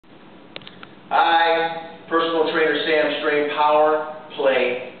Hi, personal trainer Sam Strain, Power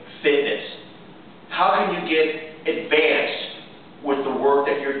Play Fitness. How can you get advanced with the work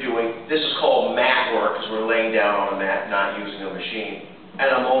that you're doing? This is called mat work because we're laying down on a mat, not using a machine.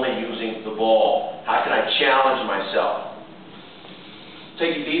 And I'm only using the ball. How can I challenge myself?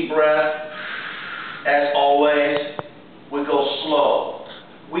 Take a deep breath. As always, we go slow.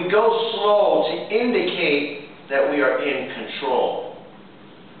 We go slow to indicate that we are in control.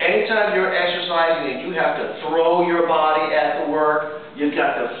 Anytime you're exercising and you have to throw your body at the work, you've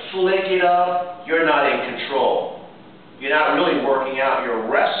got to flick it up, you're not in control. You're not really working out, you're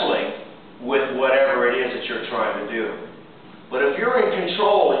wrestling with whatever it is that you're trying to do. But if you're in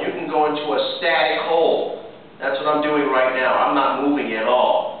control, you can go into a static hold. That's what I'm doing right now. I'm not moving at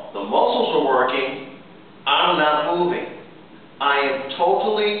all. The muscles are working, I'm not moving. I am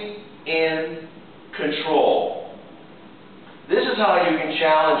totally in control. This is how you can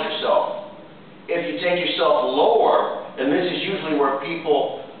challenge yourself. If you take yourself lower, and this is usually where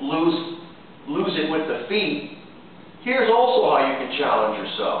people lose it with the feet, here's also how you can challenge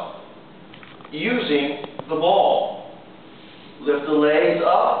yourself. Using the ball. Lift the legs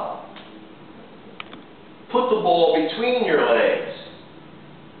up. Put the ball between your legs.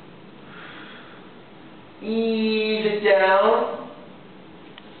 Ease it down.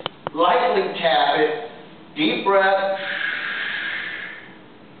 Lightly tap it. Deep breath.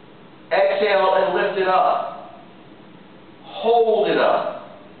 Exhale and lift it up. Hold it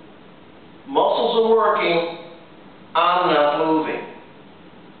up. Muscles are working. I'm not moving.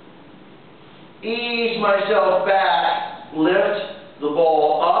 Ease myself back. Lift the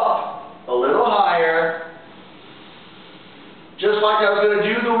ball up a little higher. Just like I was going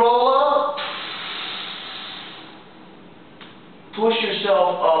to do the roll-up. Push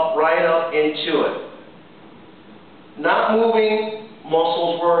yourself up, right up into it. Not moving,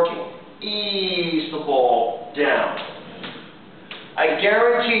 muscles working. Ease the ball down. I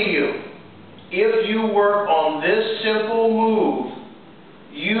guarantee you, if you work on this simple move,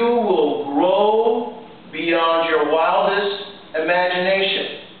 you will grow beyond your wildest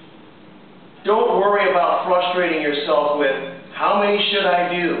imagination. Don't worry about frustrating yourself with, how many should I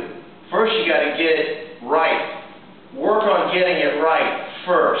do? First, you got to get it right. Work on getting it right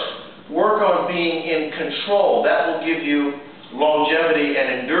first. Work on being in control. That will give you longevity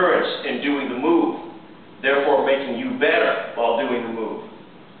and endurance in doing the move, therefore making you better while doing the move.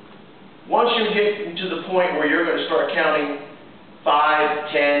 Once you get to the point where you're going to start counting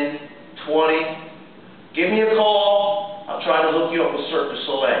 5, 10, 20, give me a call. I'll try to hook you up with Cirque du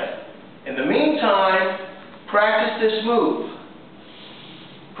Soleil. In the meantime, practice this move.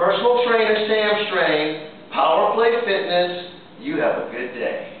 Personal trainer Sam Strain, Power Play Fitness. You have a good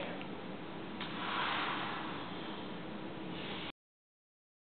day.